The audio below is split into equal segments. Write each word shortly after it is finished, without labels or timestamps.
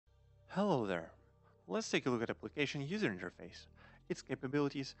Hello there. Let's take a look at application user interface, its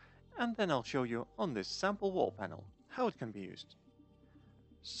capabilities, and then I'll show you on this sample wall panel how it can be used.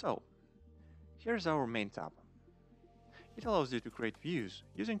 So, here's our main tab. It allows you to create views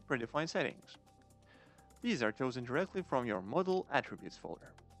using predefined settings. These are chosen directly from your model attributes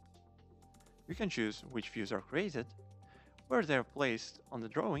folder. You can choose which views are created, where they are placed on the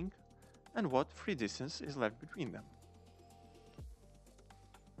drawing, and what free distance is left between them.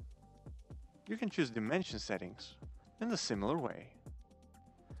 You can choose dimension settings in a similar way.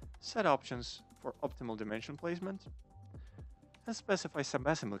 Set options for optimal dimension placement, and specify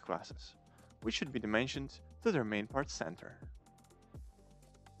subassembly classes, which should be dimensioned to their main part center.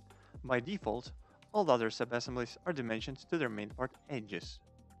 By default, all other subassemblies are dimensioned to their main part edges.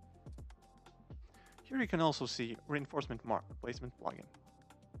 Here you can also see reinforcement mark placement plugin.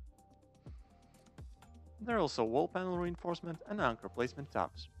 There are also wall panel reinforcement and anchor placement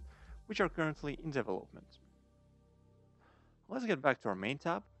tabs, which are currently in development. Let's get back to our main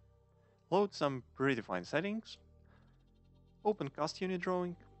tab, load some predefined settings, open cast unit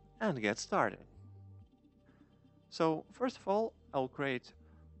drawing, and get started. So first of all, I'll create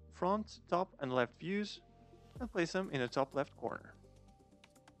front, top, and left views and place them in the top left corner.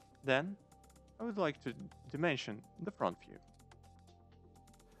 Then I would like to dimension the front view.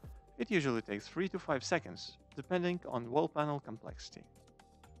 It usually takes 3 to 5 seconds, depending on wall panel complexity.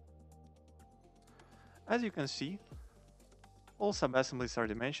 As you can see, all subassemblies are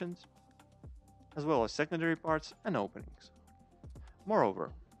dimensioned, as well as secondary parts and openings.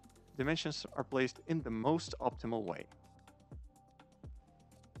 Moreover, dimensions are placed in the most optimal way.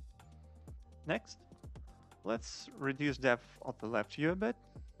 Next, let's reduce depth of the left view a bit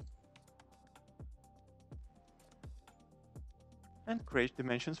and create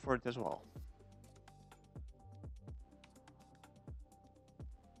dimensions for it as well.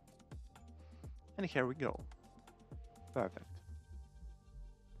 And here we go. Perfect.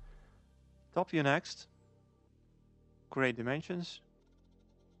 Top view next. Create dimensions.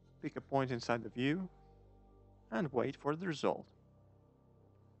 Pick a point inside the view and wait for the result.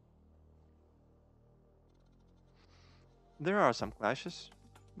 There are some clashes,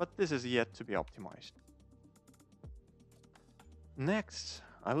 but this is yet to be optimized. Next,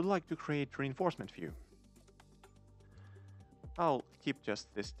 I would like to create reinforcement view. I'll keep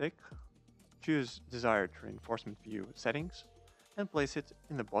just this tick, choose desired reinforcement view settings, and place it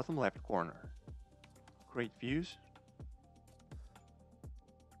in the bottom left corner. Create views,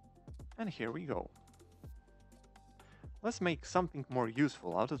 and here we go. Let's make something more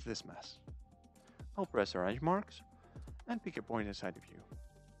useful out of this mess. I'll press Arrange Marks and pick a point inside the view.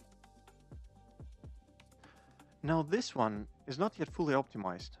 Now this one is not yet fully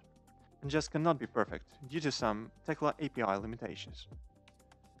optimized and just cannot be perfect due to some Tekla API limitations.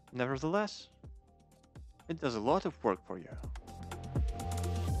 Nevertheless, it does a lot of work for you.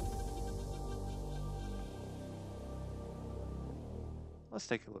 Let's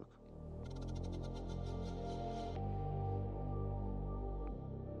take a look.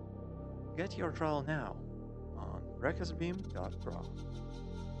 Get your trial now on PrecastBIM.pro.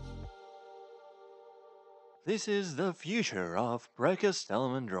 This is the future of precast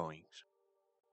element drawings.